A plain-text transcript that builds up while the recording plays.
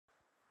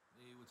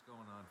What's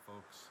going on,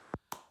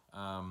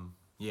 folks?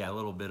 Yeah, a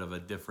little bit of a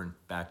different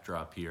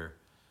backdrop here.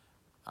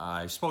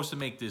 I was supposed to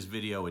make this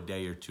video a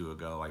day or two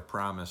ago. I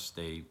promised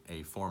a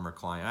former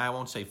client. I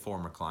won't say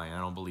former client. I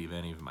don't believe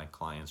any of my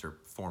clients are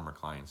former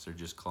clients. They're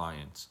just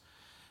clients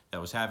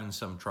that was having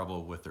some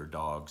trouble with their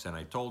dogs. And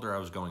I told her I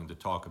was going to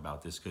talk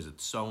about this because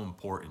it's so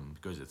important,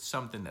 because it's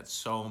something that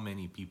so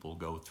many people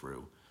go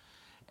through.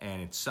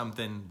 And it's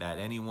something that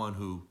anyone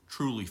who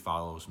truly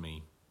follows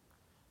me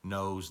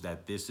knows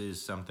that this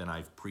is something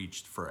I've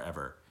preached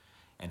forever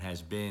and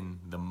has been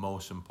the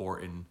most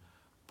important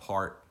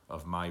part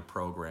of my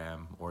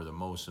program, or the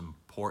most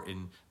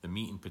important, the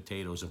meat and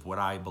potatoes of what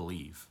I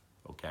believe,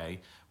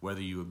 okay?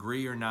 Whether you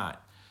agree or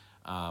not,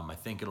 I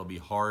think it'll be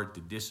hard to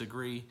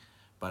disagree,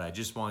 but I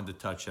just wanted to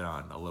touch it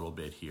on a little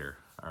bit here,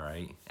 all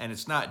right? And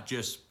it's not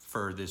just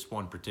for this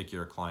one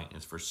particular client,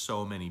 it's for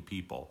so many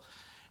people.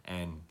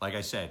 And like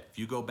I said, if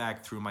you go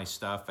back through my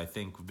stuff, I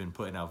think we've been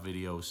putting out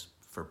videos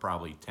for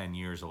probably 10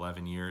 years,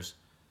 11 years.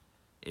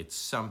 It's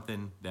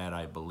something that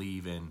I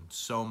believe in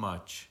so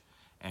much,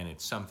 and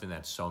it's something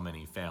that so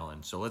many fail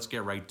in. So let's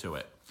get right to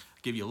it. I'll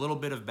give you a little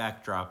bit of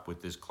backdrop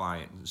with this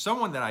client.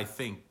 Someone that I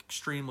think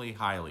extremely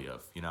highly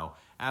of,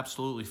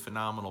 absolutely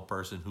phenomenal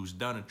person who's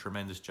done a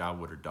tremendous job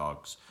with her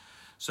dogs.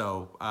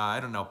 So I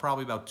don't know,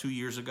 probably about 2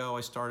 years ago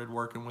I started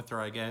working with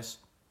her, I guess.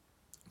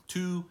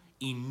 2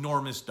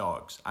 enormous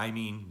dogs. I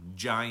mean,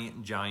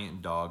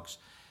 giant dogs.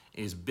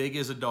 As big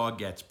as a dog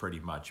gets, pretty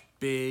much.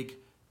 Big,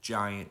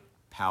 giant,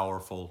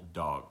 powerful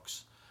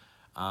dogs.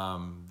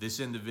 This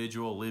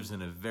individual lives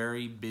in a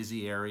very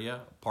busy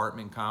area,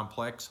 apartment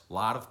complex, a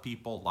lot of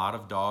people, a lot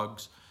of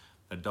dogs.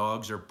 The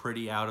dogs are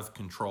pretty out of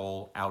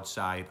control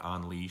outside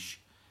on leash.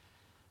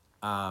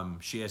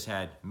 She has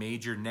had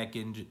major neck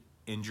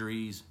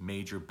injuries,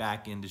 major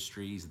back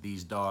injuries.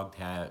 These dogs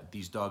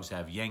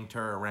have yanked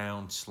her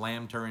around,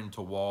 slammed her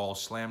into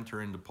walls, slammed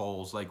her into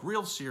poles, like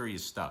real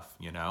serious stuff,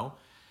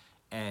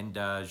 And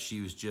she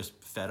was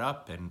just fed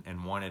up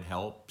and wanted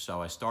help. So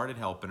I started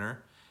helping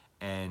her,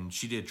 and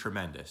she did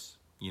tremendous.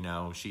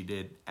 She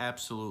did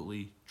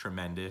absolutely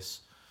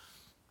tremendous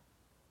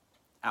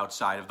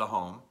outside of the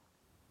home.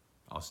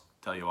 I'll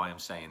tell you why I'm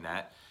saying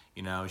that.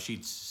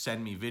 She'd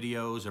send me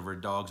videos of her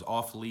dogs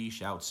off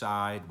leash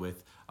outside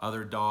with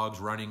other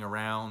dogs running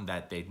around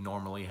that they'd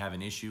normally have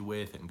an issue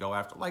with and go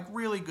after, like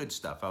really good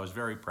stuff. I was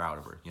very proud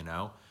of her,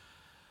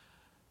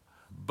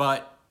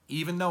 But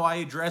even though I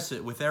address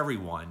it with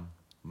everyone,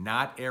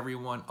 not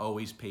everyone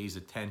always pays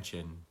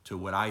attention to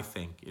what I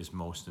think is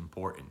most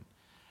important.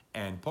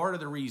 And part of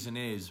the reason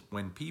is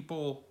when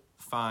people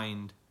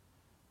find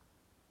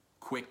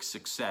quick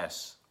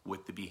success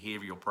with the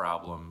behavioral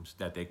problems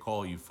that they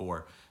call you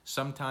for,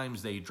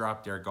 sometimes they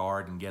drop their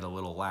guard and get a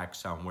little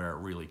lax on where it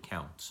really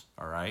counts,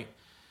 all right?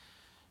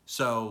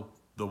 So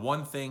the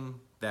one thing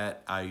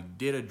that I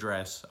did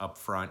address up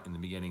front in the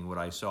beginning, what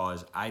I saw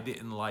is I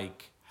didn't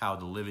like how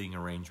the living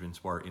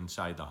arrangements were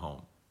inside the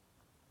home.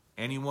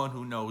 Anyone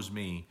who knows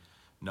me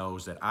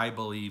knows that I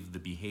believe the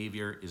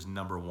behavior is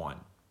number one.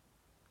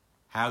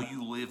 How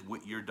you live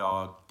with your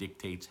dog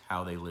dictates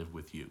how they live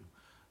with you,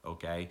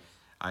 okay?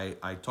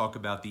 I talk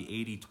about the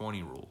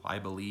 80-20 rule. I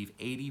believe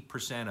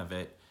 80% of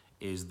it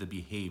is the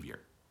behavior,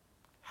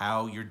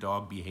 how your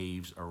dog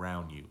behaves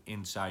around you,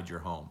 inside your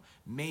home.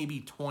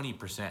 Maybe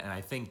 20%, and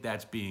I think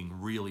that's being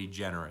really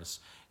generous,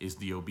 is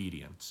the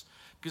obedience.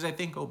 Because I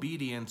think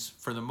obedience,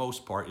 for the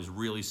most part, is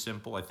really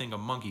simple. I think a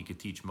monkey could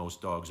teach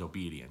most dogs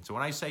obedience. So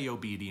when I say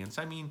obedience,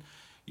 I mean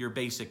your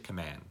basic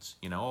commands.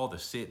 All the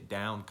sit,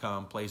 down,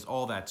 come, place,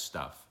 all that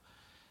stuff.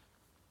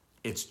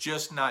 It's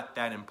just not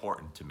that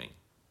important to me,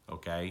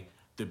 okay?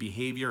 The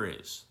behavior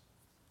is.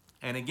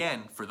 And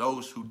again, for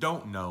those who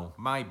don't know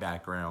my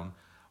background,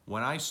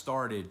 when I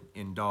started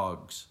in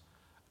dogs,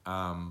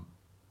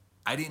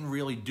 I didn't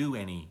really do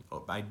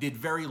I did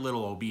very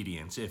little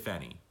obedience, if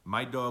any.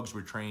 My dogs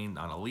were trained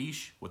on a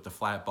leash with the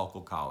flat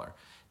buckle collar.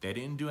 They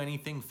didn't do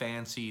anything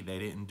fancy. They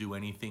didn't do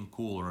anything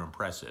cool or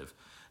impressive.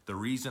 The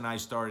reason I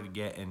started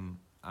getting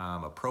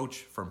approach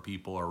from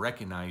people or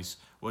recognized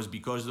was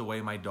because of the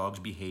way my dogs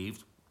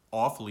behaved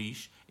off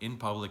leash in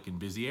public in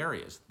busy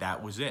areas.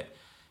 That was it.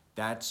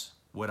 That's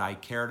what I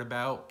cared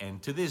about,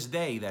 and to this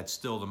day, that's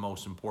still the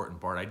most important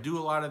part. I do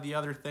a lot of the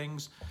other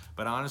things,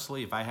 but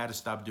honestly, if I had to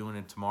stop doing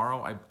it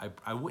tomorrow,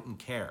 I wouldn't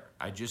care.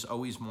 I just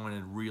always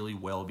wanted really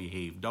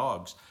well-behaved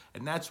dogs,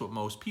 and that's what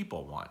most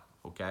people want,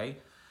 okay?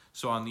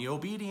 So on the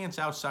obedience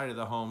outside of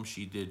the home,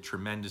 she did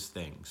tremendous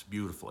things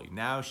beautifully.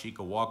 Now she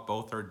could walk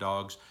both her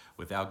dogs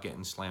without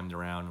getting slammed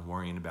around and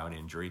worrying about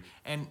injury,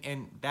 and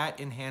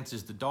that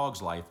enhances the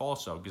dog's life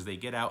also, because they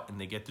get out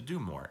and they get to do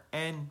more,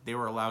 and they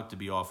were allowed to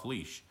be off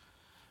leash.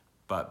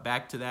 But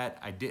back to that,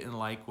 I didn't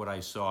like what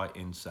I saw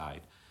inside.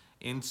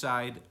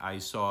 Inside, I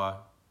saw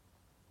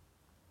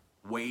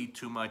way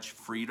too much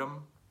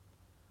freedom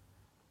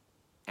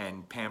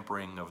and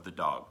pampering of the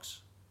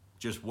dogs.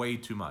 Just way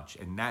too much.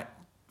 And that,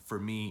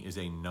 for me, is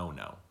a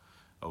no-no,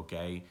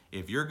 okay?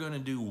 If you're gonna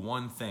do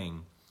one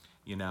thing,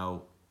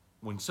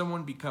 when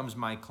someone becomes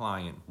my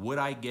client, what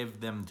I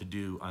give them to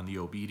do on the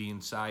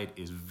obedience side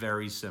is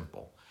very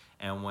simple.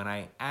 And when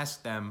I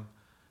ask them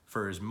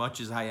for as much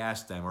as I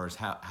ask them, or as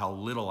how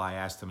little I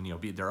ask them,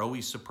 they're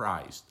always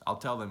surprised. I'll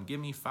tell them, give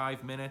me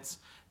 5 minutes,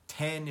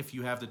 10 if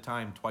you have the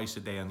time, twice a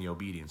day on the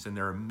obedience. And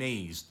they're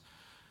amazed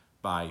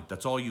by,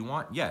 that's all you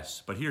want?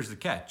 Yes, but here's the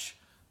catch.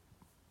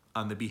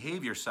 On the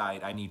behavior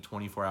side, I need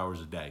 24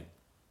 hours a day.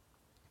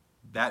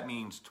 That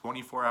means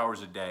 24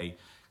 hours a day,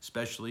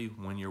 especially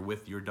when you're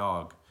with your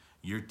dog,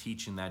 you're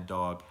teaching that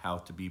dog how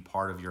to be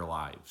part of your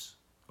lives,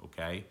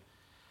 okay?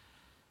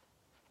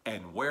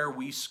 And where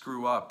we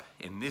screw up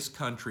in this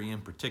country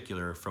in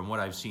particular, from what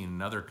I've seen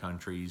in other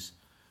countries,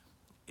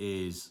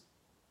 is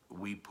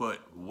we put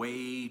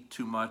way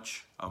too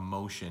much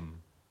emotion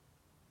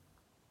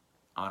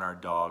on our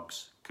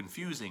dogs,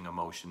 confusing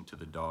emotion to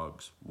the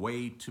dogs,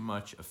 way too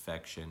much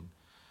affection,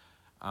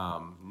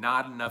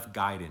 not enough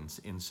guidance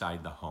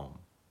inside the home,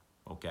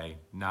 okay?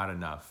 Not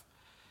enough.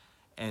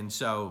 And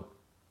so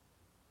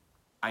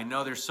I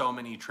know there's so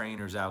many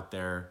trainers out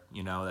there,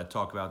 that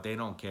talk about they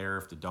don't care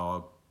if the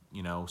dog,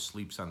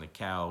 sleeps on the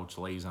couch,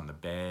 lays on the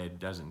bed,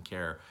 doesn't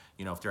care,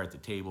 if they're at the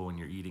table when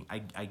you're eating.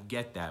 I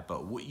get that,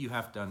 but what you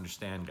have to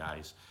understand,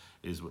 guys,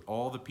 is with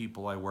all the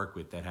people I work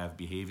with that have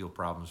behavioral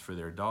problems for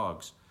their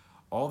dogs,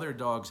 all their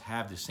dogs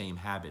have the same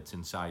habits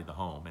inside the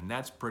home, and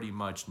that's pretty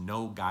much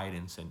no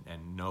guidance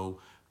and no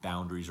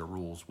boundaries or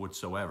rules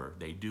whatsoever.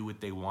 They do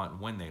what they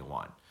want when they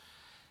want.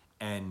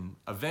 And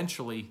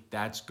eventually,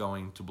 that's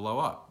going to blow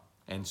up.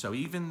 And so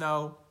even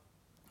though,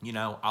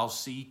 I'll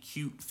see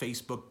cute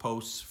Facebook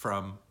posts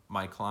from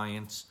my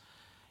clients,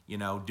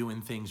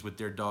 doing things with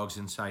their dogs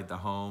inside the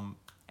home,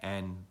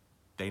 and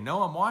they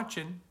know I'm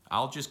watching,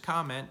 I'll just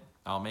comment.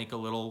 I'll make a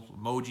little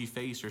emoji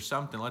face or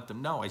something, let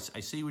them know I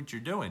see what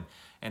you're doing,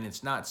 and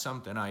it's not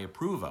something I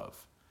approve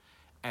of.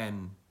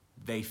 And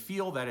they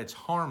feel that it's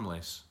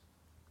harmless,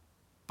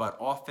 but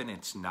often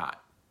it's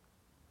not.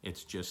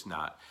 It's just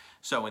not.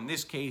 So in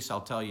this case, I'll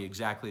tell you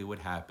exactly what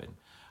happened.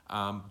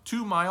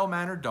 2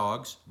 mild-mannered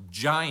dogs,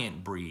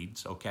 giant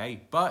breeds,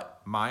 okay, but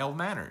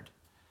mild-mannered.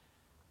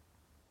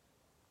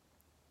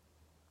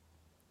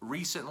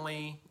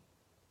 Recently,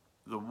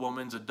 the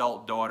woman's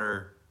adult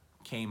daughter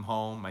came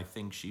home. I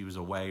think she was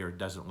away or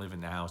doesn't live in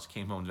the house.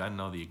 Came home, I don't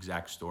know the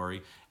exact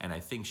story, and I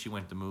think she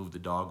went to move the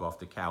dog off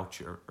the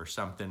couch or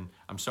something.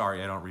 I'm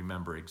sorry, I don't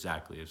remember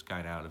exactly. I was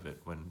kind of out of it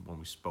when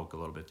we spoke a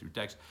little bit through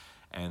text.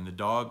 And the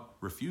dog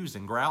refused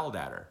and growled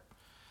at her.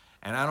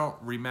 And I don't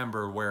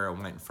remember where it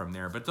went from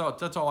there, but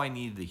that's all I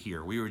needed to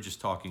hear. We were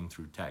just talking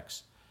through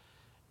text.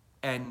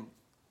 And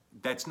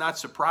that's not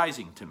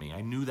surprising to me.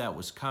 I knew that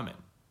was coming,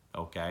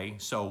 okay?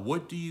 So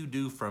what do you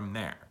do from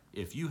there?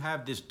 If you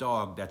have this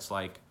dog that's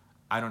like,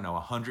 I don't know,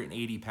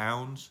 180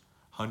 pounds,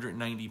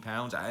 190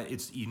 pounds,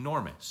 it's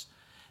enormous,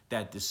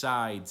 that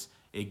decides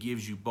it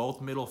gives you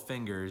both middle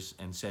fingers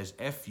and says,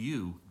 F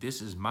you,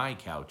 this is my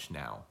couch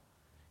now.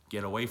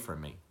 Get away from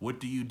me. What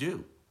do you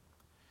do?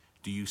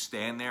 Do you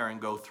stand there and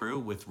go through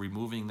with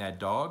removing that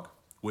dog,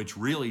 which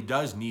really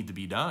does need to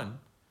be done?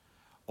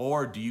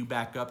 Or do you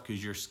back up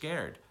because you're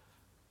scared,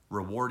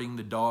 rewarding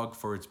the dog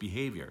for its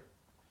behavior?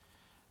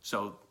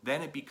 So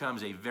then it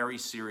becomes a very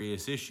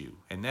serious issue.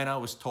 And then I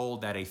was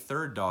told that a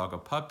third dog, a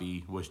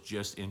puppy, was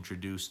just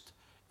introduced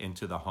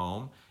into the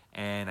home.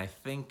 And I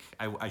think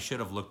I should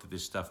have looked at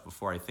this stuff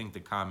before. I think the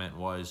comment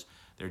was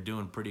they're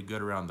doing pretty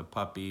good around the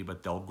puppy,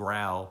 but they'll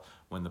growl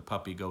when the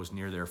puppy goes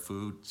near their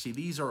food. See,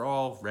 these are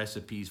all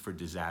recipes for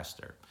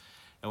disaster.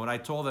 And when I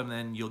told them,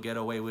 then you'll get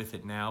away with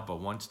it now, but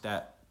once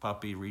that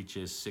puppy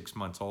reaches 6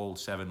 months old,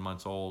 7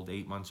 months old,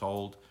 8 months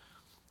old,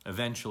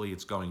 eventually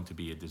it's going to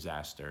be a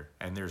disaster.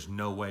 And there's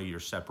no way you're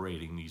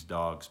separating these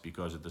dogs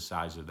because of the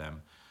size of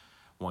them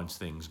once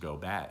things go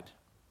bad,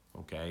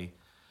 okay?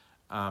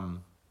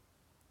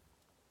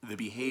 The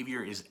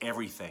behavior is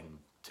everything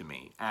to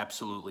me,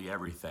 absolutely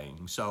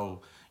everything.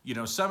 So,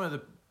 some of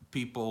the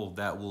people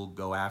that will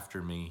go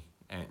after me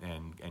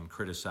and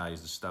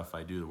criticize the stuff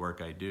I do, the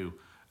work I do,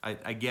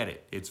 I get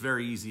it. It's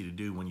very easy to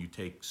do when you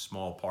take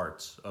small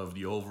parts of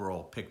the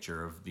overall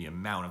picture of the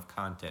amount of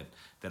content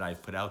that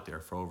I've put out there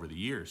for over the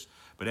years.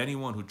 But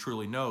anyone who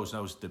truly knows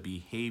the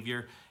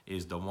behavior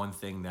is the one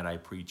thing that I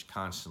preach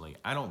constantly.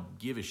 I don't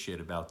give a shit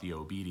about the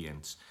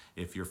obedience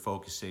if you're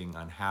focusing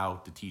on how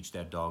to teach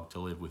that dog to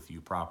live with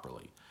you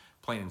properly.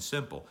 Plain and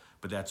simple.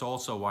 But that's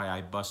also why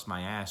I bust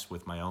my ass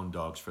with my own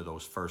dogs for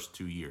those first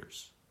 2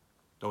 years.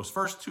 Those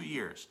first 2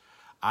 years,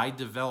 I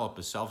develop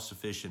a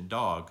self-sufficient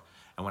dog.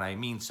 And when I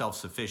mean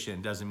self-sufficient,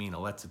 it doesn't mean it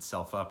lets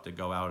itself up to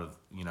go out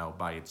of,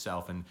 by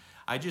itself. And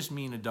I just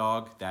mean a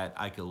dog that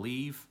I could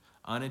leave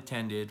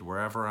unattended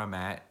wherever I'm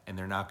at, and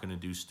they're not going to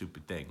do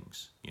stupid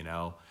things,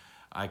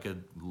 I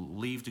could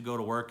leave to go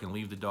to work and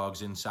leave the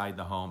dogs inside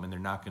the home, and they're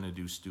not going to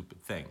do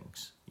stupid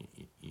things.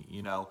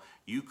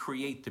 You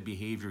create the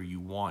behavior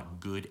you want,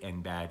 good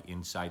and bad,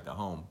 inside the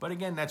home. But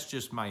again, that's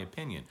just my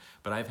opinion.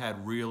 But I've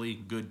had really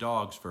good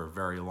dogs for a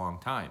very long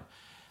time.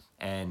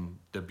 And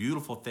the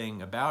beautiful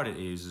thing about it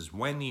is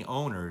when the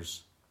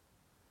owners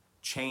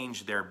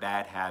change their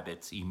bad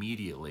habits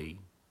immediately,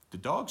 the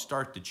dogs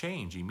start to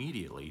change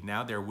immediately.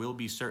 Now, there will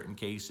be certain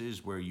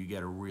cases where you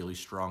get a really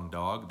strong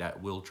dog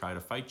that will try to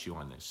fight you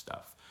on this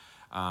stuff.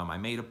 I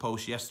made a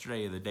post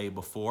yesterday or the day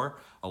before,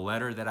 a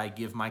letter that I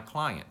give my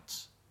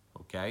clients,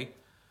 okay?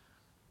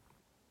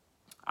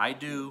 I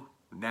do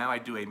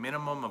a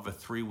minimum of a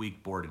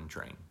 3-week board and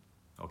train,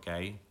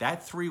 okay?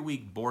 That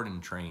 3-week board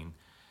and train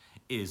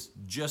is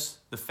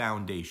just the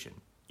foundation.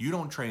 You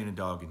don't train a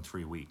dog in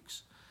 3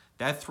 weeks.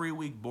 That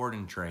 3-week board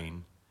and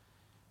train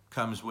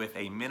comes with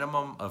a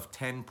minimum of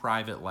 10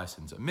 private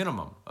lessons,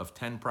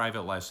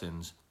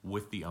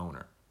 with the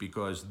owner,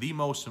 because the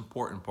most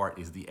important part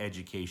is the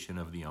education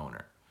of the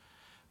owner.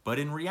 But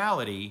in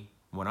reality,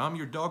 when I'm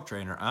your dog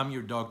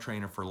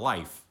trainer for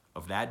life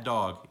of that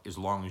dog as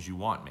long as you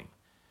want me.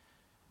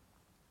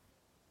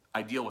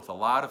 I deal with a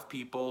lot of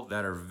people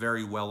that are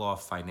very well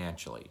off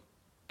financially.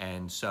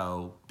 And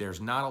so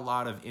there's not a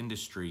lot of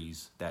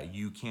industries that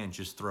you can't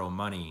just throw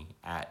money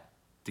at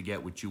to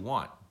get what you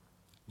want.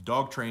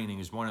 Dog training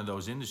is one of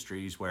those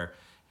industries where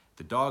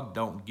the dog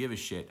don't give a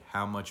shit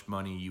how much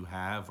money you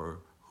have or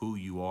who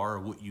you are or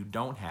what you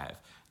don't have.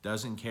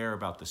 Doesn't care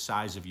about the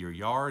size of your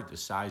yard, the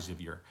size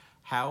of your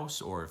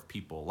house, or if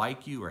people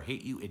like you or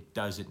hate you. It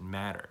doesn't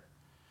matter.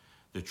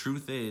 The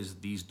truth is,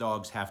 these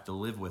dogs have to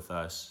live with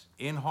us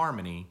in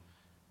harmony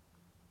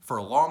for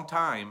a long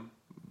time,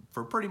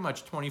 for pretty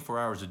much 24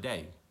 hours a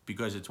day,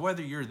 because it's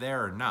whether you're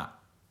there or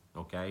not,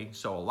 okay?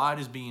 So a lot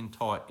is being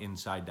taught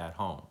inside that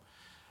home.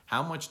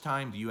 How much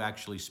time do you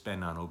actually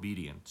spend on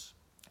obedience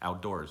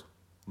outdoors?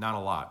 Not a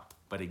lot.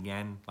 But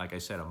again, like I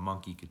said, a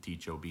monkey could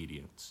teach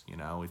obedience. You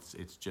know,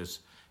 it's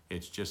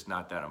just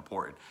not that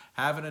important.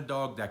 Having a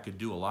dog that could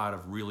do a lot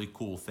of really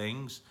cool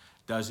things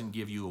doesn't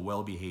give you a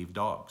well-behaved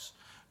dogs.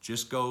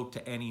 Just go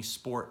to any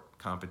sport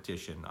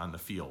competition on the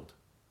field,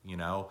 you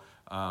know,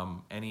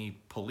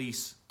 any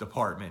police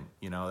department,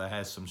 you know, that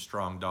has some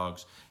strong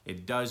dogs.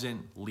 It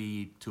doesn't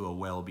lead to a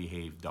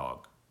well-behaved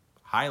dog.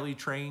 Highly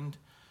trained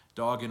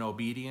dog in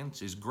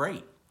obedience is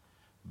great,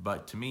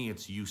 but to me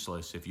it's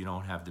useless if you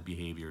don't have the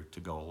behavior to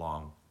go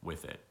along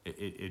with it.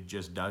 It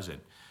just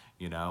doesn't.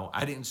 You know,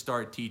 I didn't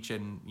start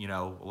teaching, you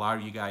know, a lot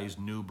of you guys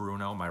knew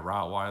Bruno, my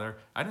Rottweiler.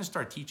 I didn't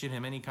start teaching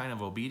him any kind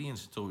of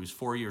obedience until he was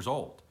 4 years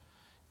old.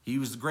 He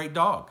was a great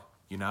dog.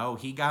 You know,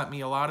 he got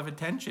me a lot of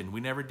attention.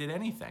 We never did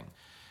anything.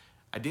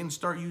 I didn't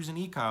start using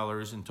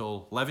e-collars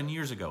until 11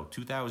 years ago,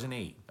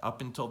 2008.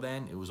 Up until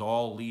then, it was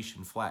all leash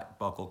and flat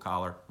buckle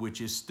collar, which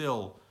is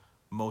still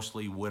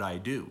mostly what I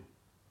do.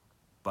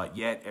 But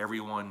yet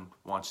everyone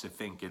wants to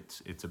think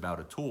it's about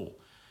a tool.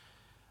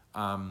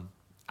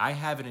 I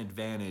have an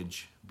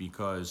advantage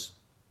because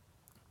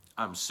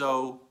I'm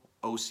so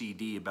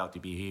OCD about the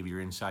behavior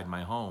inside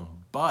my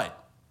home,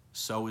 but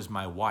so is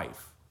my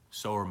wife,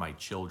 so are my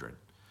children,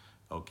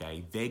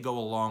 okay? They go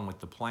along with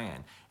the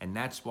plan, and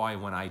that's why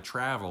when I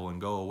travel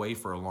and go away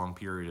for a long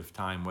period of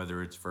time,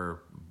 whether it's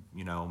for,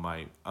 you know,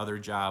 my other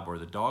job or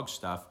the dog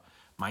stuff,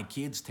 my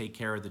kids take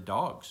care of the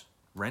dogs.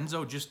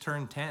 Renzo just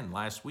turned 10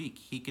 last week.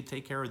 He could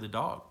take care of the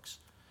dogs.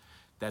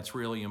 That's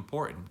really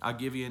important. I'll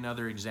give you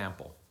another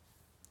example.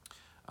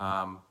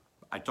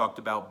 I talked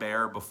about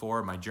Bear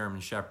before, my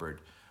German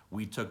Shepherd.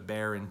 We took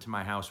Bear into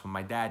my house when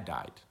my dad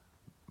died.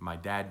 My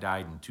dad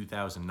died in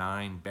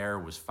 2009. Bear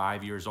was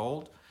 5 years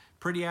old,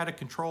 pretty out of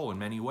control in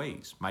many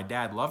ways. My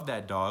dad loved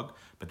that dog,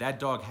 but that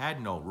dog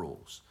had no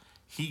rules.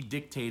 He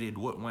dictated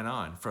what went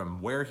on,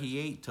 from where he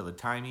ate to the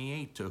time he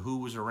ate to who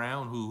was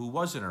around, who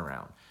wasn't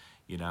around.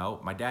 You know,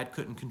 my dad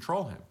couldn't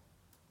control him.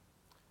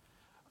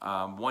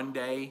 One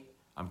day,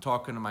 I'm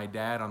talking to my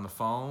dad on the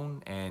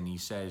phone, and he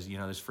says, you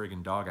know, this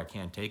friggin' dog, I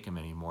can't take him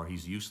anymore.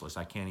 He's useless.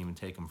 I can't even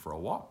take him for a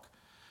walk.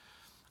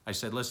 I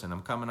said, listen,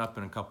 I'm coming up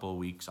in a couple of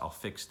weeks. I'll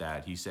fix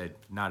that. He said,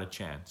 not a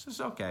chance.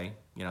 It's okay.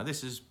 You know,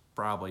 this is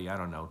probably, I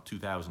don't know,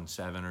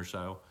 2007 or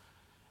so.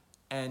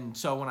 And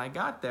so when I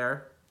got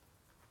there,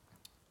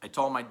 I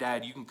told my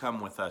dad, you can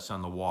come with us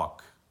on the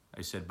walk.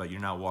 I said, but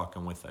you're not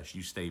walking with us.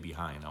 You stay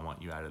behind. I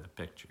want you out of the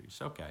picture. He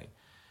said, okay.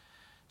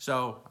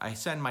 So I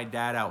send my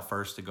dad out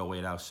first to go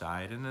wait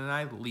outside, and then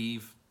I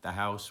leave the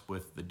house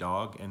with the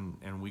dog,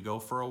 and we go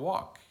for a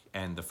walk.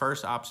 And the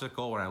first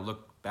obstacle, when I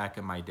look back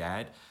at my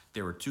dad,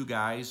 there were two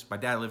guys. My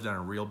dad lived on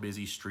a real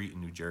busy street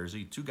in New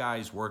Jersey. Two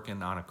guys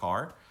working on a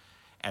car.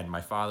 And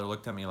my father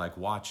looked at me like,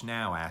 watch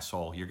now,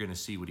 asshole. You're going to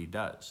see what he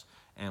does.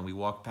 And we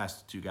walked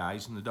past the two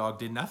guys, and the dog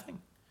did nothing.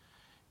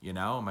 You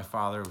know, my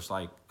father was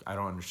like, I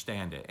don't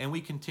understand it. And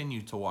we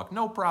continued to walk.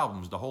 No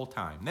problems the whole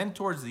time. Then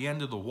towards the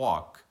end of the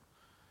walk,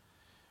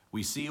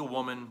 we see a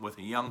woman with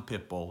a young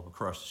pit bull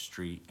across the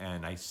street.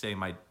 And I say,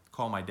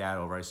 call my dad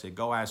over. I say,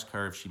 go ask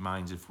her if she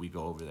minds if we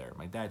go over there.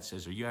 My dad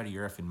says, are you out of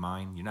your effing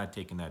mind? You're not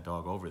taking that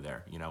dog over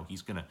there. You know,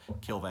 he's going to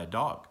kill that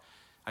dog.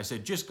 I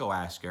said, just go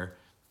ask her.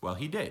 Well,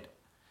 he did.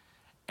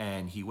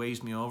 And he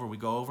waves me over. We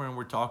go over and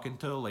we're talking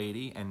to the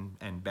lady.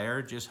 And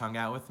Bear just hung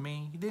out with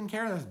me. He didn't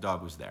care that the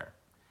dog was there.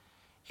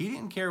 He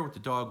didn't care what the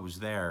dog was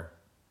there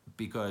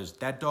because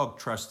that dog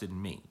trusted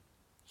me.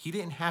 He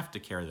didn't have to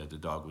care that the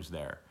dog was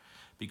there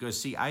because,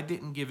 see, I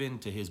didn't give in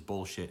to his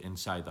bullshit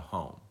inside the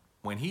home.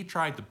 when he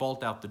tried to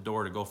bolt out the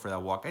door to go for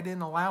that walk, I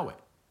didn't allow it.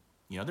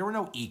 You know, there were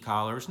no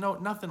e-collars,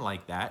 nothing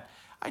like that.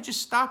 I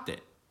just stopped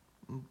it.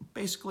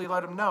 Basically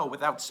let him know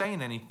without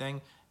saying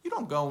anything, you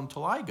don't go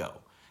until I go.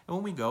 And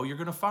when we go, you're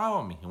gonna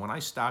follow me. And when I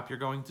stop, you're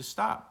going to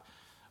stop,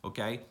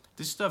 okay?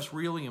 This stuff's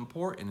really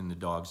important in the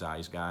dog's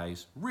eyes,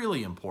 guys,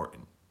 really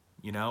important.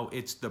 You know,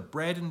 it's the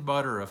bread and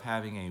butter of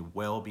having a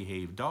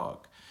well-behaved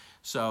dog.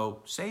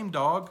 So same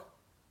dog,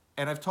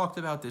 and I've talked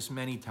about this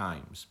many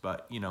times,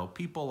 but you know,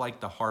 people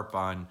like to harp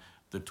on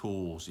the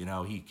tools. You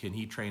know, can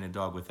he train a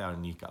dog without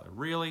an e-collar?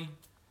 Really?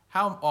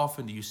 How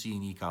often do you see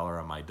an e-collar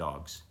on my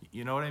dogs?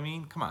 You know what I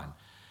mean? Come on.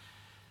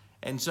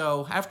 And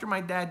so after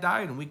my dad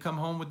died and we come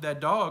home with that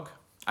dog,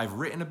 I've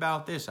written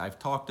about this, I've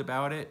talked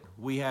about it.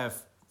 We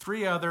have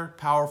 3 other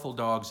powerful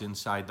dogs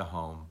inside the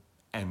home,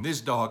 and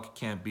this dog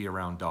can't be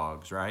around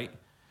dogs, right?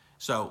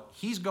 So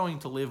he's going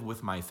to live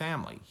with my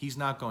family. He's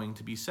not going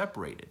to be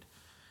separated.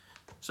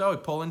 So I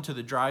pull into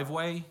the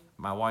driveway.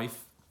 My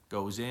wife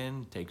goes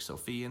in, takes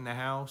Sophie in the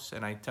house,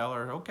 and I tell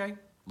her, okay,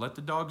 let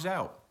the dogs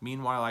out.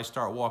 Meanwhile, I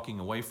start walking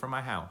away from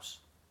my house.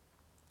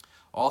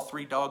 All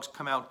 3 dogs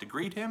come out to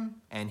greet him,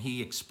 and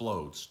he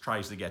explodes,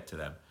 tries to get to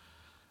them.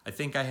 I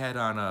think I had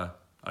on a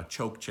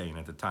choke chain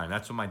at the time.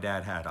 That's what my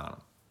dad had on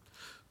him.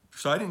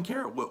 So I didn't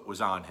care what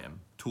was on him,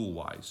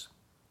 tool-wise.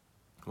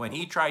 When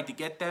he tried to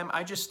get them,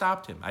 I just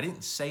stopped him. I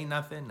didn't say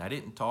nothing. I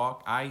didn't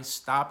talk. I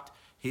stopped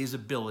his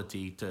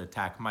ability to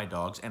attack my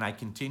dogs, and I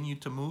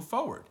continued to move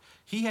forward.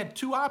 He had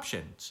 2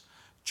 options: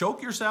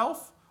 choke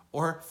yourself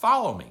or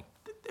follow me.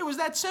 It was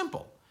that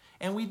simple,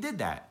 and we did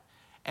that.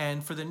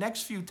 And for the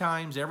next few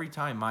times, every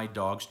time my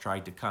dogs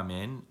tried to come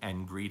in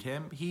and greet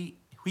him, he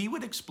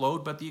would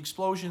explode, but the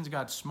explosions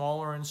got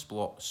smaller and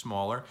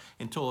smaller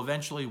until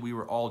eventually we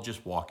were all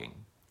just walking,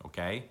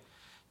 okay?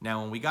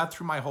 Now, when we got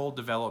through my whole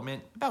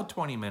development, about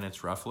 20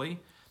 minutes roughly,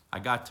 I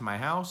got to my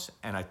house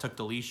and I took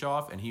the leash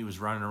off and he was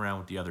running around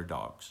with the other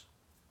dogs.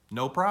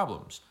 No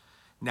problems.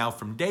 Now,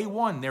 from day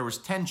 1, there was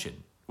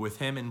tension with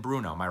him and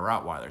Bruno, my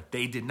Rottweiler.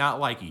 They did not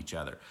like each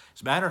other.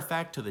 As a matter of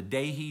fact, to the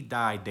day he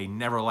died, they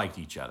never liked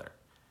each other.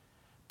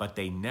 But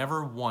they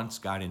never once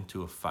got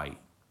into a fight.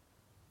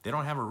 They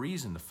don't have a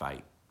reason to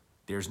fight.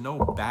 There's no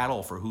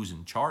battle for who's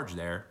in charge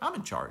there. I'm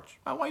in charge.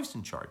 My wife's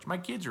in charge. My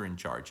kids are in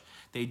charge.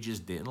 They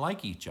just didn't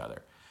like each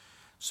other.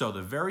 So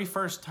the very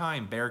first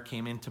time Bear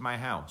came into my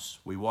house,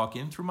 we walk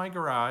in through my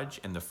garage,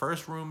 and the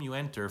first room you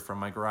enter from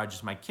my garage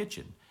is my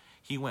kitchen.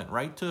 He went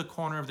right to the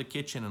corner of the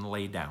kitchen and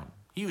lay down.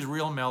 He was a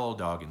real mellow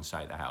dog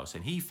inside the house,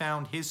 and he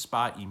found his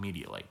spot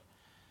immediately.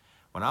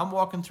 When I'm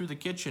walking through the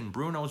kitchen,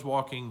 Bruno's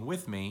walking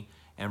with me,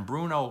 and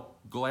Bruno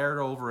glared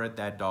over at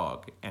that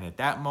dog, and at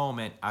that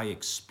moment, I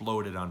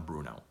exploded on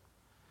Bruno.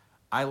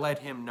 I let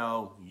him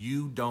know,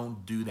 you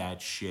don't do that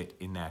shit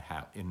in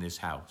this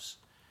house.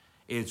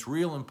 It's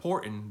real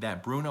important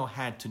that Bruno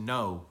had to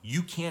know,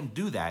 you can't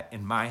do that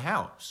in my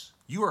house.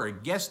 You are a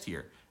guest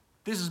here.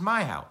 This is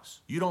my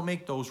house. You don't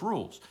make those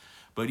rules.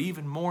 But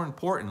even more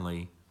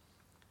importantly,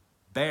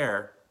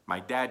 Bear, my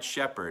dad's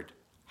shepherd,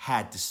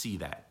 had to see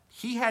that.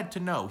 He had to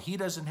know he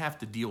doesn't have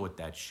to deal with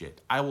that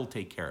shit. I will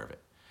take care of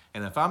it.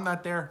 And if I'm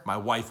not there, my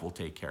wife will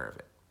take care of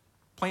it.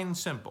 Plain and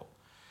simple.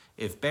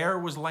 If Bear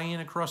was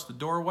laying across the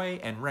doorway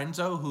and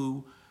Renzo,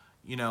 who,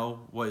 you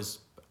know, was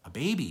a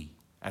baby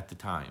at the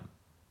time,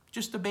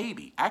 just a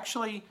baby.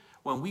 Actually,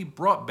 when we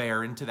brought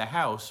Bear into the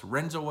house,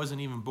 Renzo wasn't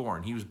even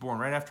born. He was born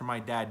right after my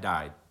dad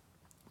died.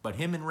 But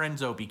him and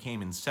Renzo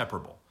became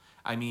inseparable.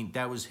 I mean,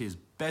 that was his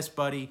best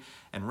buddy,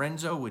 and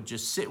Renzo would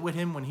just sit with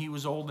him when he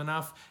was old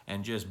enough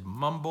and just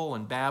mumble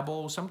and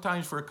babble,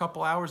 sometimes for a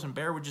couple hours, and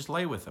Bear would just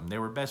lay with him. They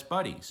were best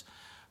buddies.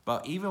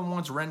 But even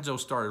once Renzo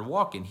started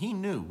walking, he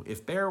knew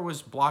if Bear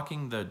was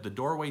blocking the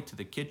doorway to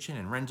the kitchen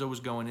and Renzo was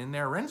going in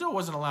there, Renzo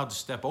wasn't allowed to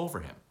step over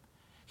him.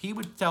 He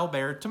would tell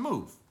Bear to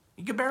move.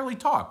 He could barely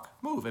talk,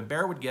 move, and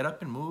Bear would get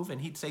up and move,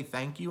 and he'd say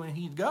thank you, and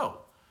he'd go.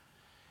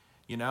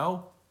 You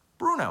know,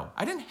 Bruno,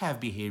 I didn't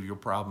have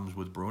behavioral problems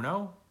with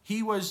Bruno.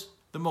 He was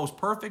the most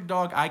perfect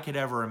dog I could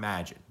ever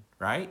imagine,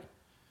 right?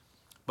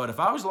 But if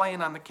I was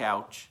laying on the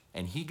couch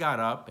and he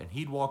got up and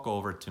he'd walk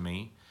over to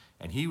me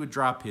and he would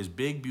drop his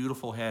big,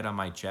 beautiful head on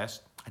my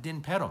chest, I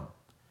didn't pet him.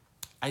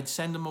 I'd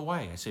send him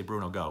away. I'd say,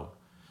 Bruno, go.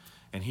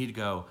 And he'd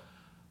go,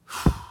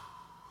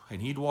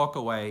 and he'd walk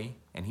away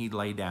and he'd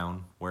lay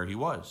down where he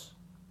was.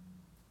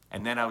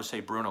 And then I would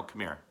say, Bruno,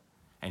 come here.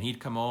 And he'd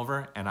come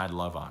over and I'd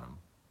love on him,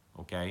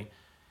 okay?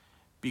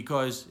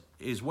 Because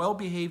as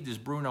well-behaved as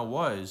Bruno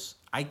was,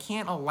 I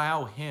can't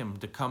allow him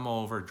to come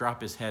over,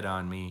 drop his head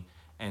on me,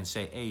 and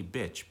say, hey,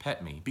 bitch,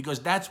 pet me. Because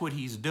that's what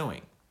he's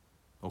doing,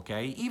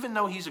 okay? Even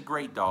though he's a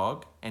great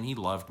dog, and he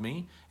loved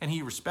me, and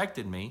he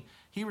respected me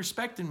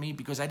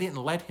because I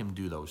didn't let him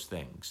do those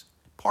things.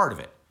 Part of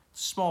it,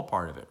 small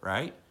part of it,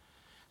 right?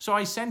 So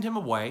I send him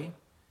away,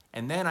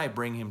 and then I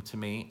bring him to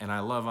me, and I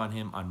love on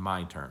him on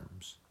my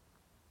terms.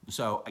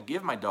 So I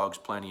give my dogs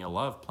plenty of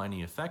love,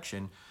 plenty of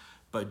affection,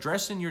 but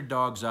dressing your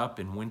dogs up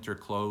in winter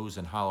clothes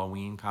and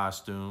Halloween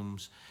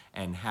costumes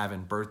and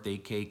having birthday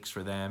cakes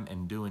for them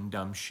and doing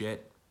dumb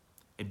shit,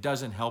 it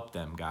doesn't help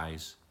them,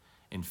 guys.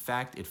 In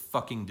fact, it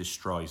fucking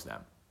destroys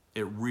them.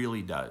 It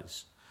really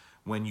does.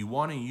 When you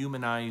want to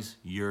humanize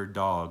your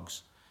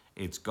dogs,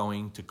 it's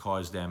going to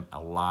cause them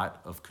a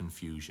lot of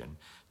confusion.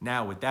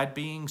 Now, with that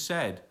being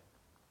said,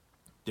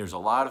 there's a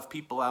lot of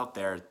people out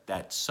there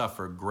that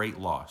suffer great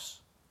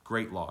loss.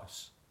 Great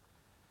loss.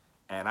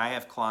 And I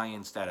have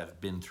clients that have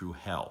been through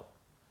hell.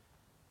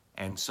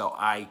 And so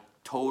I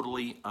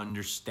totally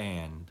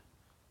understand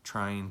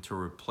trying to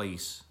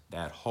replace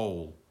that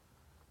hole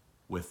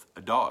with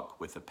a dog,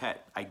 with a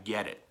pet. I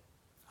get it.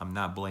 I'm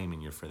not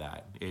blaming you for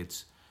that.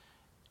 It's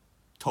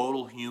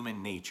total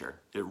human nature.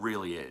 It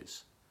really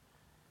is.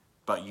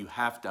 But you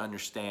have to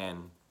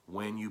understand,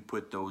 when you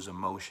put those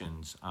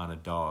emotions on a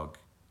dog,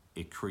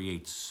 it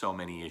creates so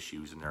many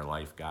issues in their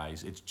life,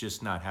 guys. It's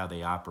just not how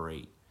they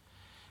operate.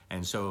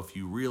 And so if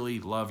you really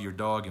love your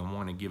dog and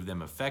want to give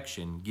them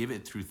affection, give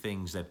it through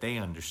things that they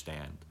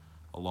understand.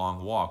 A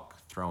long walk,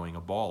 throwing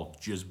a ball,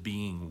 just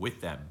being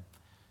with them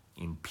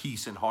in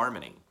peace and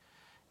harmony.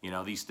 You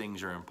know, these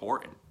things are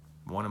important.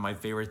 One of my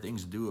favorite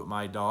things to do with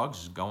my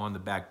dogs is go on the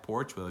back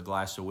porch with a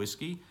glass of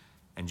whiskey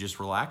and just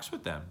relax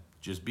with them.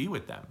 Just be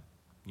with them.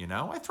 You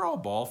know, I throw a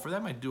ball for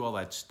them. I do all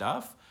that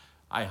stuff.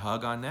 I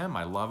hug on them.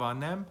 I love on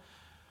them.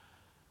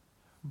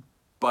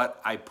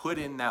 But I put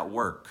in that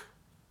work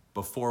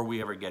before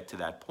we ever get to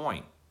that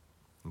point,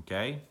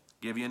 okay?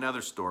 Give you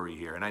another story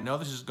here. And I know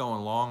this is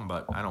going long,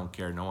 but I don't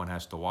care. No one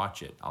has to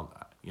watch it.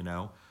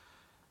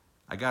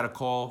 I got a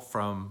call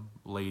from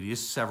a lady,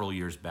 this is several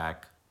years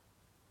back.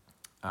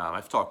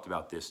 I've talked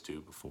about this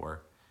too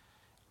before.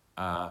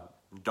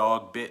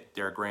 Dog bit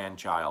their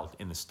grandchild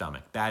in the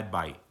stomach. Bad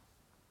bite.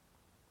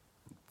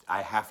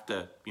 I have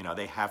to,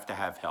 they have to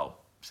have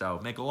help. So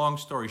make a long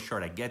story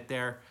short, I get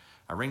there.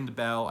 I ring the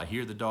bell. I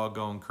hear the dog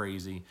going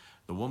crazy.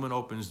 The woman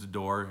opens the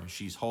door.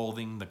 She's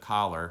holding the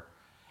collar,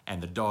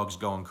 and the dog's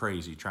going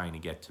crazy trying to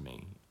get to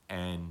me.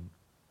 And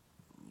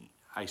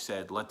I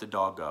said, let the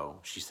dog go.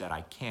 She said,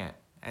 I can't.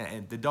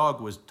 And the dog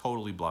was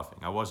totally bluffing.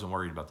 I wasn't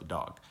worried about the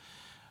dog.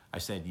 I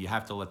said, you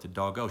have to let the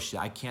dog go. She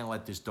said, I can't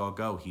let this dog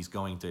go. He's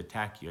going to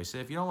attack you. I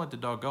said, if you don't let the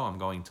dog go, I'm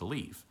going to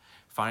leave.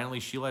 Finally,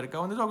 she let it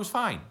go, and the dog was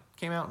fine.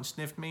 Came out and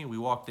sniffed me. We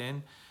walked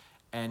in,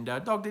 and the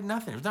dog did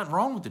nothing. There was nothing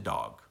wrong with the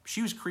dog.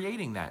 She was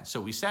creating that. So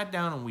we sat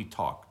down and we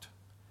talked.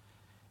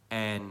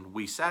 And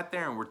we sat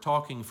there and we're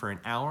talking for an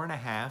hour and a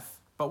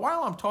half. But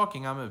while I'm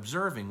talking, I'm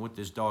observing what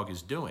this dog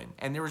is doing.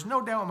 And there was no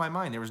doubt in my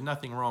mind there was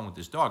nothing wrong with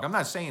this dog. I'm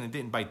not saying it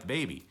didn't bite the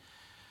baby,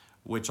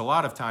 which a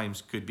lot of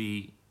times could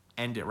be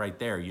end it right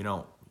there.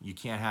 You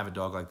can't have a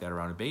dog like that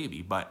around a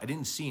baby. But I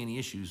didn't see any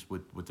issues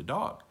with the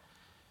dog.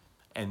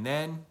 And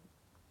then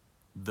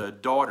the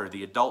daughter,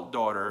 the adult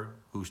daughter,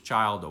 whose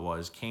child it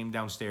was, came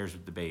downstairs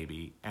with the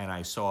baby, and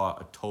I saw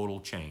a total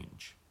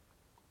change.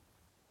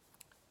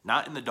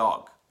 Not in the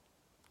dog,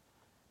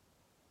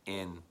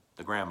 in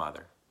the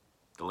grandmother,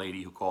 the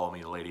lady who called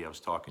me, the lady I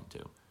was talking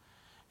to.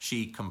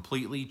 She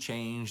completely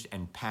changed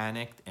and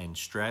panicked and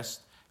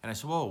stressed. And I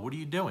said, whoa, what are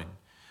you doing?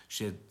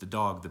 She said, the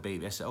dog, the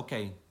baby. I said,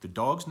 okay, the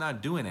dog's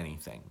not doing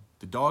anything.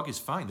 The dog is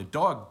fine. The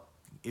dog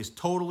is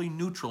totally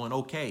neutral and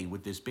okay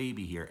with this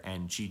baby here.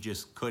 And she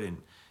just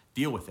couldn't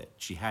deal with it.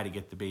 She had to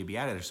get the baby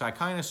out of there. So I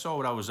kind of saw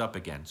what I was up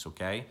against,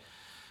 okay?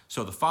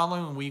 So the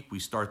following week, we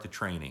start the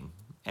training.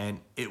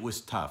 And it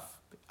was tough.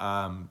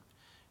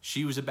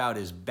 She was about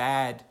as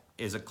bad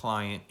as a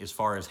client as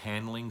far as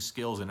handling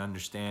skills and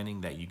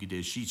understanding that you could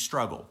do. She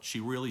struggled. She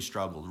really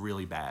struggled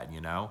really bad,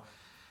 And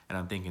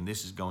I'm thinking,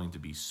 this is going to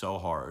be so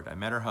hard. I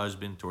met her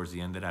husband towards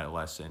the end of that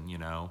lesson,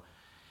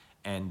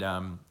 And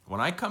when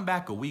I come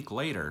back a week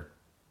later,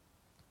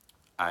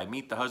 I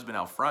meet the husband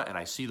out front and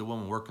I see the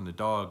woman working the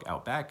dog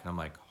out back. And I'm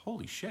like,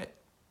 holy shit.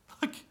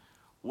 Like,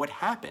 what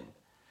happened?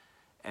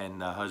 And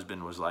the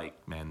husband was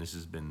like, man, this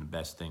has been the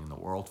best thing in the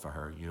world for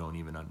her. You don't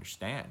even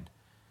understand.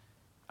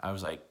 I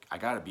was like, I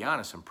got to be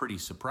honest, I'm pretty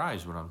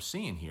surprised what I'm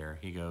seeing here.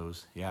 He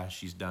goes, yeah,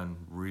 she's done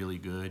really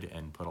good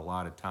and put a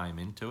lot of time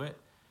into it.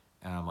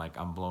 And I'm like,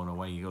 I'm blown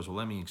away. He goes, well,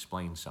 let me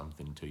explain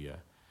something to you.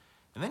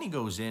 And then he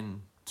goes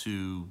in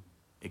to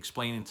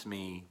explaining to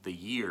me the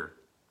year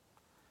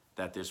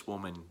that this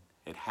woman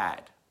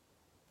had.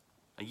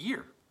 A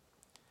year.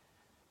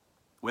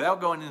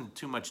 Without going into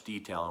too much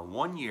detail, in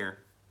 1 year,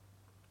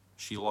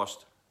 she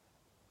lost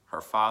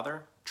her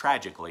father,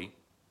 tragically,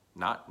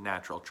 not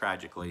natural,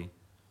 tragically,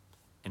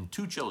 and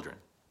 2 children,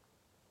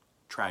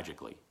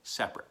 tragically,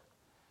 separate.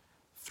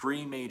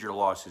 3 major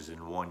losses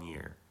in 1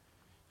 year.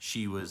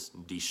 She was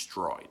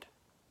destroyed,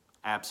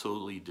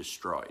 absolutely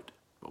destroyed,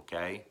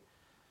 okay?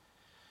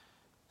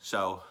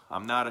 So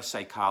I'm not a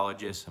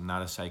psychologist, I'm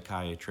not a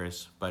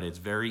psychiatrist, but it's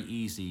very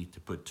easy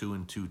to put 2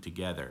 and 2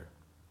 together.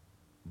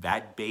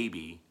 That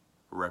baby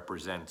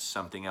represents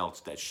something else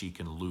that she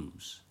can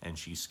lose, and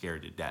she's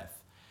scared to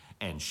death.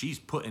 And she's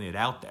putting it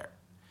out there.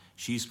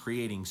 She's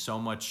creating so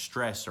much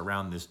stress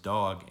around this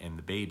dog and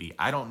the baby.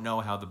 I don't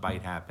know how the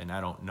bite happened. I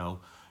don't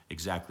know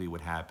exactly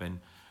what happened,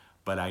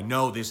 but I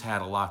know this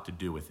had a lot to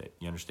do with it.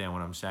 You understand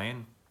what I'm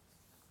saying?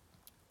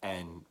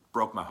 And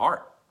broke my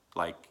heart.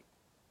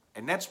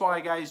 And that's why,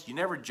 guys, you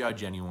never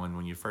judge anyone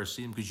when you first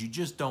see them, because you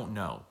just don't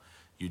know.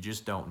 You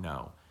just don't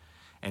know.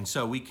 And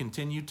so we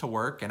continued to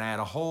work, and I had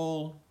a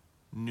whole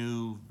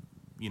new,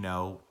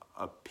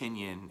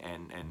 opinion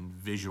and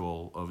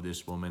visual of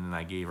this woman, and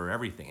I gave her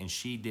everything, and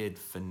she did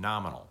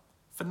phenomenal.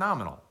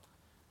 Phenomenal.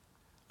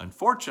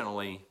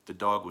 Unfortunately, the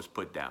dog was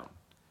put down,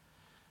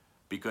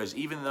 because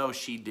even though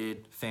she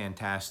did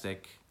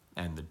fantastic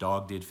and the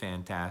dog did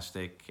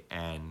fantastic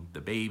and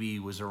the baby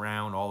was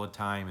around all the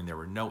time and there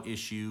were no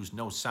issues,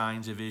 no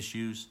signs of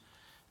issues,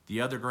 the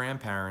other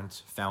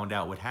grandparents found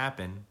out what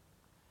happened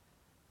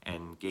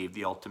and gave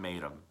the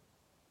ultimatum.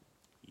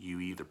 You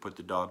either put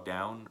the dog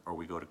down or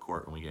we go to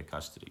court and we get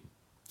custody.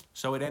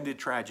 So it ended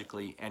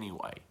tragically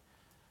anyway.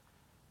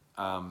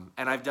 And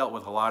I've dealt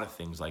with a lot of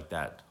things like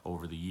that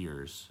over the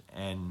years.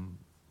 And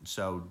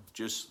so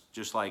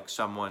just like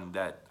someone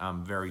that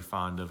I'm very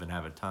fond of and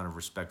have a ton of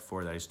respect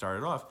for that I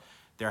started off,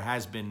 there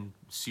has been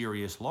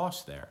serious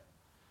loss there.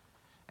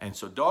 And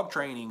so dog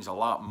training is a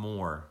lot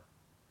more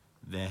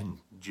than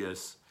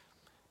just,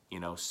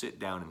 sit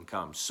down and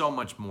come. So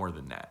much more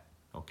than that,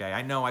 okay?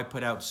 I know I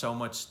put out so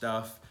much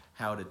stuff,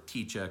 how to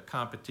teach a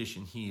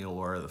competition heel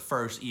or the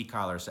first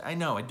e-collar. I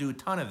know I do a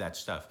ton of that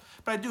stuff,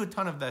 but I do a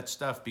ton of that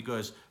stuff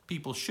because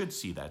people should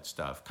see that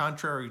stuff.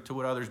 Contrary to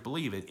what others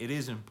believe, it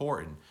is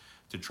important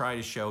to try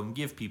to show and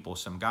give people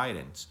some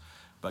guidance.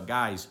 But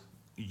guys,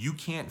 you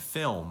can't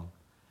film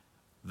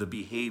the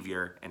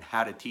behavior and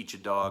how to teach a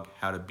dog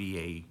how to be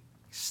a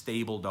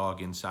stable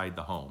dog inside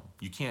the home.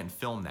 You can't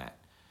film that.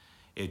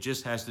 It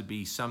just has to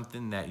be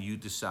something that you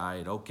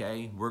decide,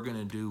 okay, we're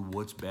gonna do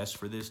what's best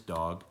for this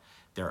dog.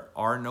 There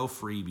are no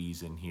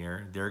freebies in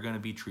here. They're gonna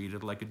be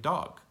treated like a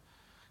dog,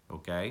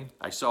 okay?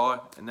 I saw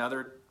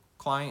another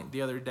client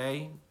the other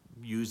day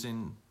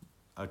using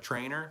a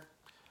trainer.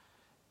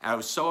 I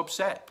was so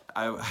upset.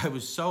 I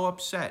was so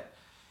upset.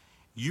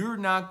 You're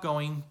not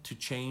going to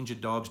change a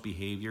dog's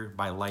behavior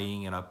by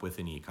lighting it up with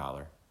an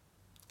e-collar.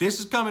 This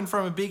is coming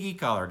from a big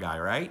e-collar guy,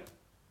 right?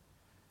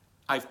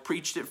 I've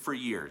preached it for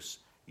years.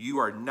 You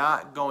are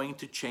not going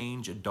to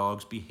change a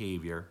dog's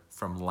behavior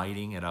from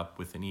lighting it up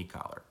with an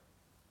e-collar.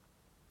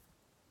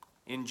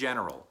 In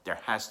general, there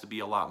has to be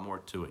a lot more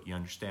to it. You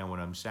understand what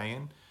I'm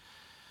saying?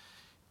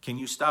 Can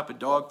you stop a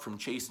dog from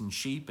chasing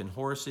sheep and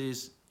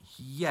horses?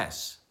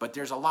 Yes, but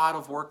there's a lot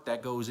of work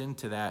that goes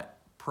into that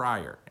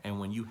prior. And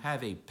when you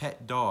have a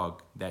pet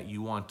dog that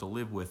you want to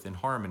live with in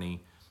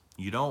harmony,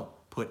 you don't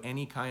put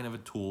any kind of a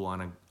tool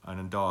on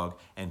a dog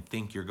and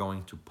think you're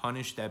going to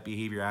punish that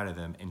behavior out of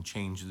them and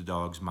change the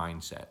dog's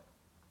mindset.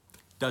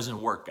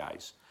 Doesn't work,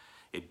 guys.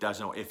 It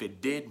doesn't. If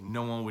it did,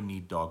 no one would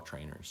need dog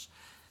trainers.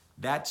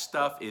 That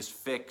stuff is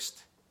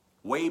fixed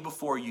way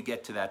before you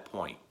get to that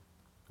point,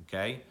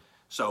 okay?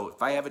 So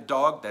if I have a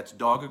dog that's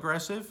dog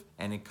aggressive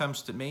and it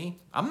comes to me,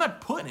 I'm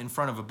not putting in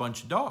front of a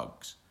bunch of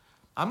dogs.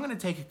 I'm gonna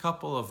take a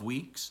couple of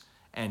weeks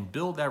and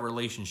build that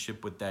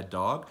relationship with that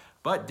dog,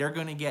 but they're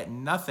gonna get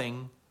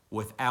nothing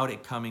without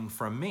it coming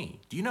from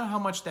me. Do you know how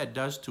much that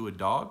does to a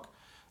dog?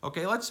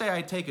 Okay, let's say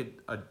I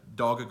take a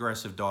dog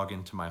aggressive dog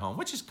into my home,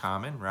 which is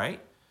common,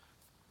 right?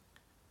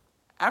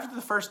 After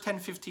the first 10,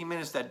 15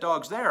 minutes that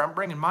dog's there, I'm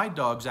bringing my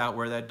dogs out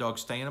where that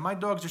dog's staying, and my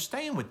dogs are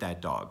staying with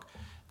that dog.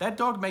 That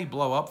dog may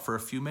blow up for a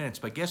few minutes,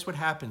 but guess what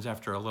happens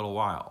after a little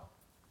while?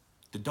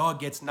 The dog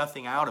gets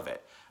nothing out of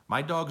it.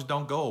 My dogs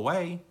don't go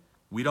away.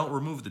 We don't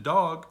remove the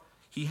dog.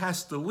 He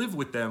has to live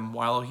with them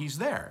while he's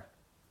there.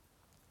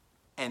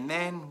 And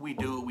then we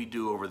do what we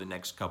do over the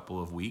next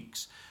couple of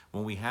weeks.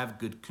 When we have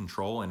good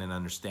control and an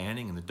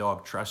understanding and the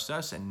dog trusts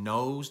us and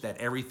knows that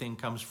everything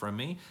comes from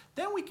me,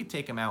 then we could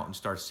take him out and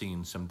start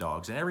seeing some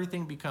dogs, and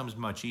everything becomes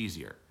much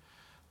easier.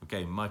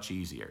 Okay, much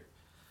easier.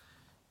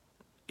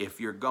 If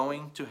you're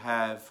going to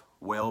have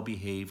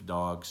well-behaved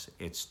dogs,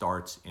 it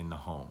starts in the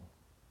home,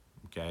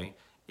 okay?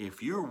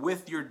 If you're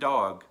with your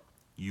dog,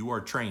 you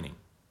are training.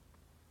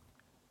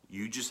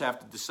 You just have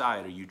to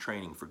decide, are you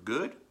training for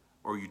good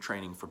or are you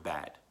training for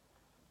bad?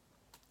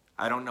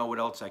 I don't know what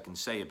else I can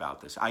say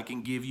about this. I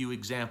can give you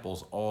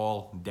examples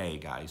all day,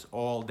 guys,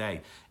 all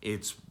day.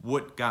 It's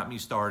what got me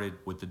started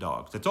with the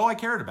dogs. That's all I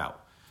cared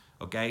about,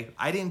 okay?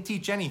 I didn't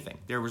teach anything.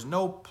 There was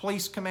no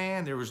place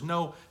command. There was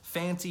no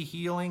fancy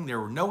healing. There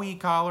were no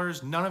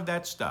e-collars, none of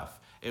that stuff.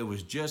 It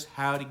was just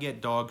how to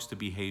get dogs to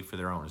behave for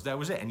their owners. That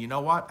was it. And you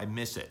know what? I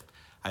miss it.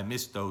 I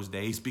miss those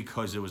days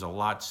because it was a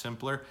lot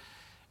simpler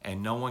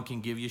and no one can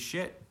give you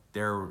shit.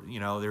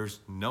 There's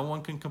no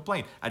one can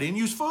complain. I didn't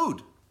use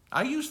food.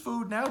 I use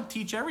food now to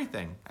teach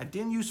everything. I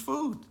didn't use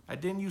food. I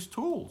didn't use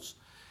tools.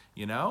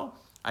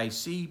 I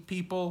see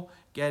people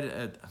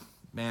get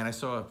man, I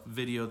saw a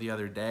video the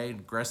other day,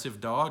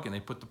 aggressive dog, and they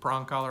put the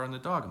prong collar on the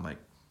dog. I'm like,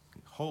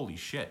 holy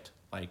shit.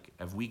 Like,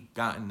 have we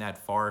gotten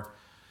that far?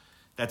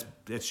 That's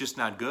just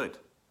not good.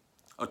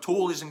 A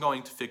tool isn't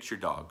going to fix your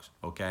dogs,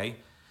 okay?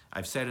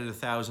 I've said it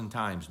 1,000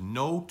 times.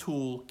 No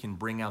tool can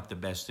bring out the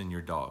best in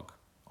your dog.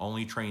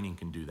 Only training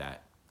can do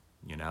that.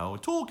 A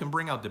tool can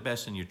bring out the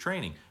best in your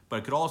training, but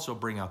it could also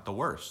bring out the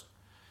worst.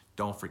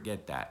 Don't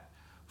forget that.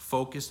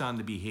 Focus on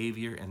the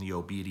behavior and the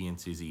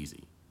obedience is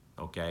easy,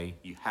 okay?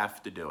 You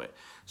have to do it.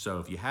 So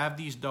if you have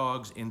these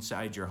dogs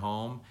inside your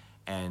home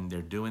and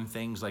they're doing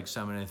things like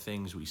some of the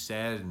things we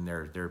said, and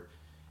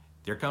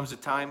there comes a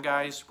time,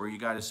 guys, where you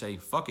got to say,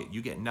 fuck it,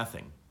 you get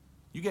nothing.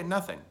 You get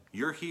nothing.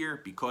 You're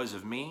here because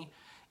of me,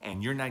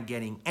 and you're not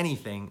getting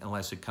anything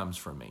unless it comes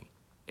from me.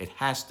 It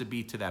has to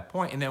be to that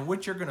point. And then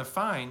what you're going to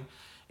find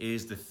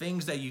is the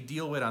things that you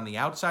deal with on the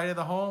outside of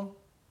the home,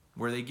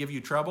 where they give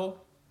you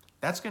trouble,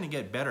 that's going to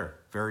get better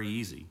very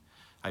easy.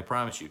 I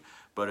promise you.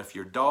 But if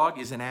your dog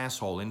is an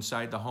asshole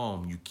inside the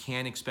home, you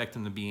can't expect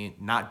him to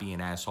not be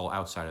an asshole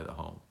outside of the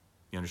home.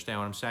 You understand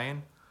what I'm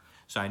saying?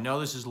 So I know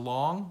this is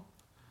long,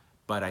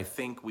 but I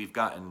think we've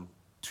gotten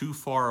too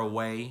far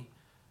away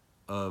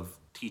of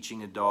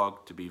teaching a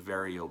dog to be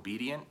very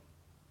obedient.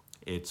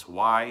 It's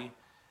why,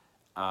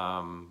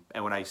 and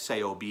when I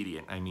say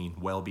obedient, I mean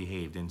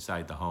well-behaved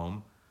inside the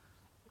home.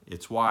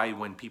 It's why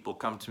when people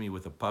come to me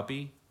with a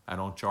puppy, I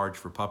don't charge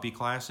for puppy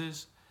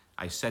classes.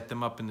 I set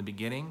them up in the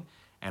beginning,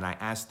 and I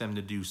ask them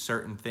to do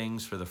certain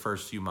things for the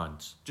first few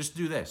months. Just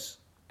do this.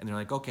 And they're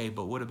like, okay,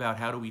 but what about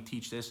how do we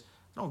teach this?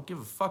 Don't give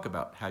a fuck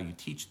about how you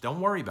teach.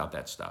 Don't worry about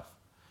that stuff.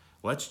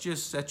 Let's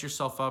just set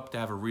yourself up to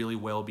have a really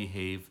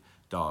well-behaved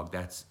dog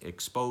that's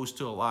exposed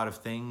to a lot of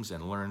things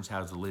and learns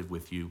how to live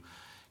with you,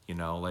 you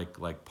know,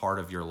 like part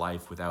of your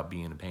life without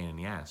being a pain in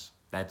the ass.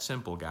 That's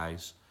simple,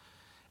 guys.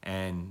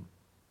 And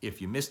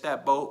if you miss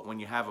that boat when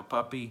you have a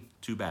puppy,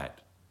 too bad.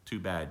 Too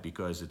bad,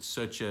 because it's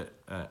such a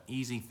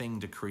easy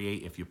thing to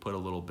create if you put a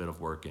little bit of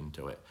work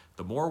into it.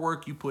 The more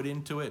work you put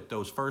into it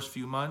those first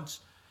few months,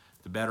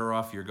 the better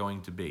off you're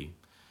going to be.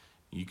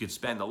 You could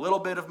spend a little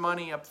bit of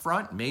money up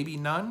front, maybe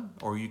none,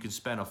 or you could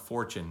spend a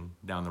fortune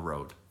down the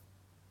road.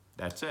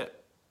 That's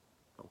it,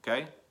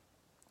 okay?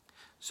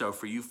 So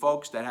for you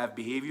folks that have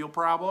behavioral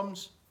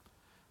problems,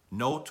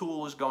 no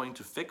tool is going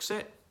to fix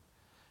it.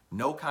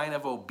 No kind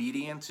of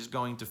obedience is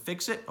going to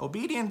fix it.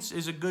 Obedience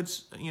is a good,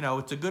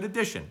 it's a good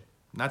addition.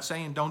 I'm not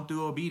saying don't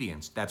do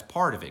obedience. That's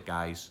part of it,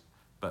 guys,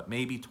 but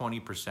maybe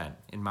 20%,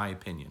 in my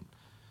opinion.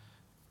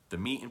 The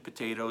meat and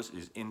potatoes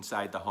is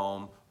inside the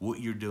home, what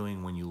you're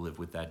doing when you live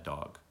with that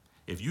dog.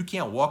 If you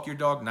can't walk your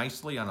dog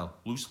nicely on a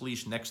loose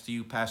leash next to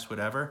you past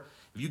whatever,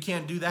 if you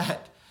can't do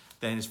that,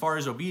 then as far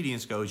as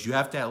obedience goes, you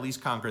have to at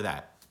least conquer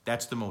that.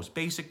 That's the most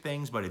basic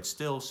things, but it's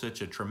still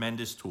such a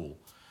tremendous tool,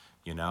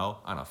 you know,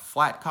 on a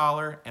flat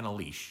collar and a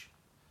leash.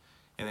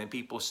 And then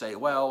people say,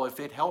 well, if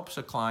it helps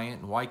a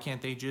client, why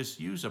can't they just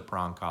use a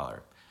prong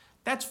collar?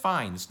 That's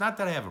fine. It's not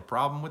that I have a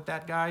problem with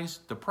that, guys.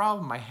 The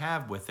problem I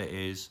have with it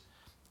is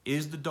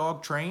the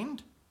dog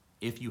trained?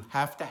 If you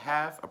have to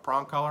have a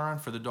prong collar on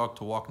for the dog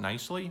to walk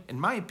nicely? In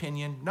my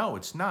opinion, no,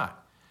 it's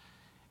not.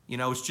 You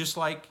know, it's just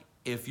like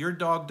if your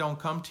dog don't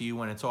come to you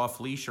when it's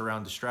off leash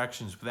around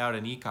distractions without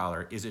an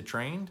e-collar, is it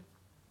trained?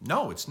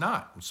 No, it's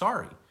not. I'm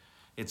sorry.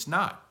 It's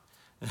not.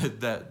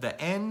 The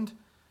end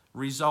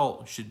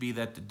result should be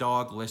that the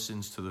dog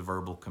listens to the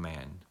verbal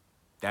command.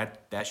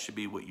 That should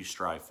be what you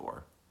strive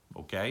for,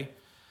 okay?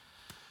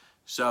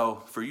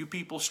 So for you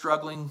people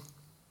struggling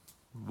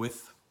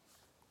with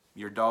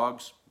your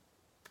dogs,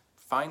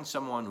 find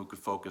someone who could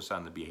focus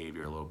on the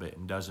behavior a little bit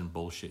and doesn't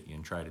bullshit you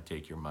and try to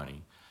take your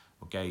money,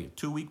 okay? A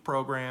 2-week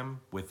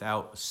program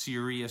without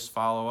serious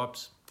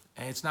follow-ups,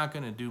 it's not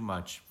gonna do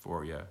much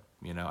for you,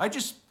 you know? I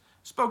just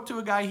spoke to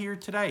a guy here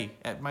today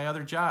at my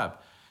other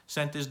job.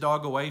 Sent his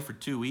dog away for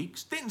 2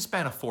 weeks. Didn't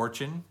spend a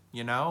fortune,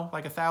 you know,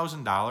 like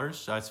 $1,000.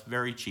 So that's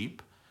very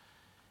cheap.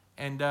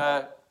 And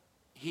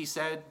he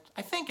said,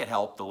 I think it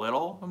helped a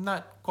little. I'm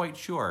not quite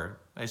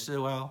sure. I said,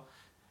 well,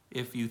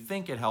 if you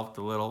think it helped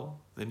a little,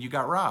 then you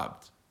got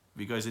robbed,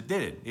 because it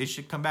didn't. It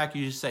should come back,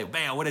 you just say,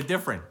 man, what a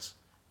difference.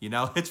 You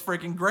know, it's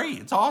freaking great.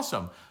 It's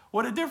awesome.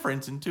 What a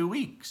difference in 2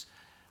 weeks.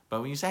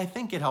 But when you say, I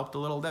think it helped a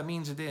little, that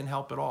means it didn't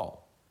help at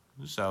all.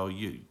 So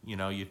you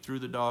threw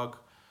the dog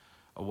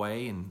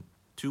away, and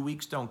 2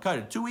 weeks don't cut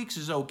it. 2 weeks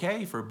is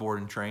okay for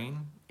board and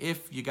train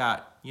if you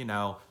got,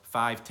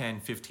 5, 10,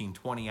 15,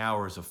 20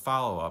 hours of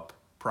follow-up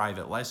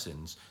private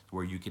lessons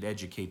where you could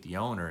educate the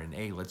owner and,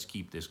 hey, let's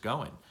keep this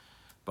going.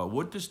 But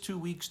what does 2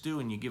 weeks do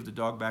when you give the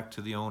dog back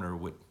to the owner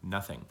with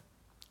nothing?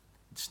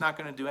 It's not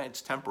going to do it.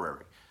 It's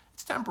temporary.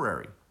 It's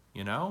temporary,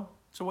 you know?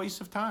 It's a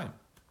waste of time.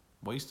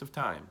 Waste of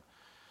time.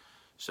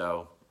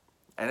 So,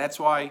 and that's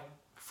why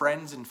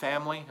friends and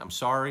family, I'm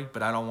sorry,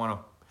 but I don't want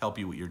to help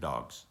you with your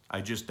dogs.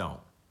 I just don't.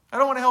 I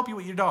don't want to help you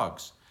with your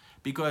dogs,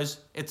 because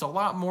it's a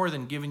lot more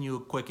than giving you a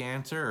quick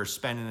answer or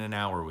spending an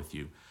hour with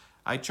you.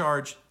 I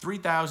charge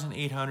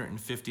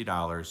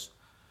 $3,850,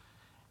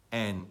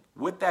 and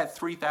with that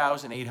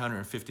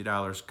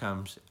 $3,850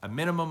 comes a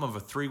minimum of a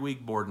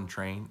 3-week board and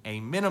train, a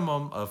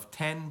minimum of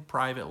 10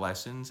 private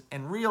lessons,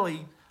 and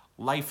really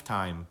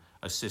lifetime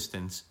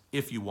assistance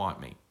if you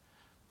want me,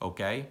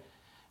 okay?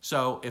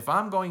 So if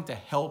I'm going to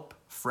help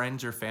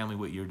friends or family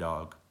with your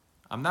dog,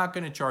 I'm not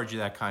going to charge you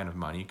that kind of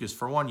money, because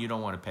for one, you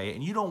don't want to pay it,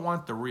 and you don't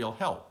want the real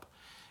help.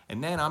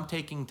 And then I'm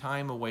taking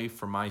time away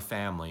from my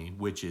family,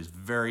 which is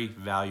very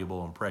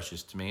valuable and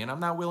precious to me, and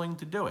I'm not willing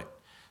to do it.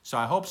 So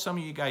I hope some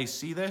of you guys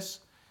see this.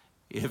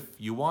 If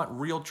you want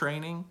real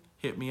training,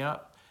 hit me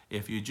up.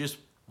 If you just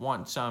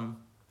want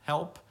some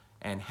help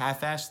and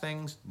half-ass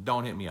things,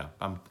 don't hit me up.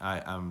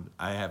 I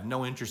have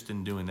no interest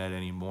in doing that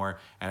anymore.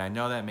 And I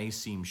know that may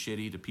seem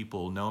shitty to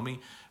people who know me,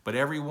 but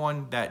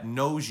everyone that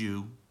knows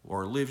you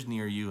or lives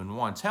near you and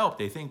wants help,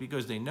 they think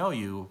because they know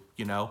you,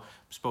 you know,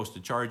 I'm supposed to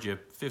charge you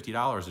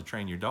 $50 to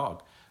train your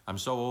dog. I'm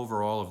so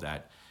over all of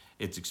that.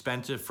 It's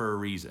expensive for a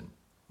reason,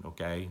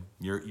 okay?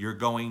 You're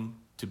going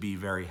to be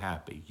very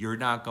happy. You're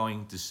not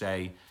going to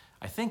say,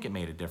 I think it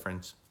made a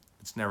difference.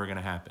 It's never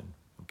gonna happen,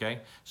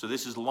 okay? So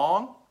this is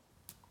long.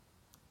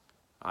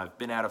 I've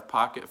been out of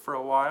pocket for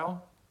a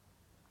while,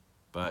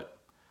 but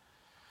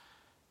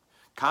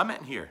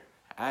comment here.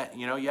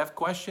 You know, you have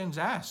questions,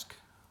 ask.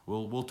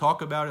 We'll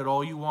talk about it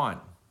all you want.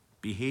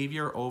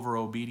 Behavior over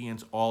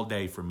obedience all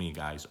day for me,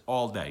 guys,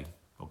 all day,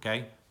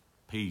 okay?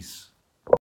 Peace.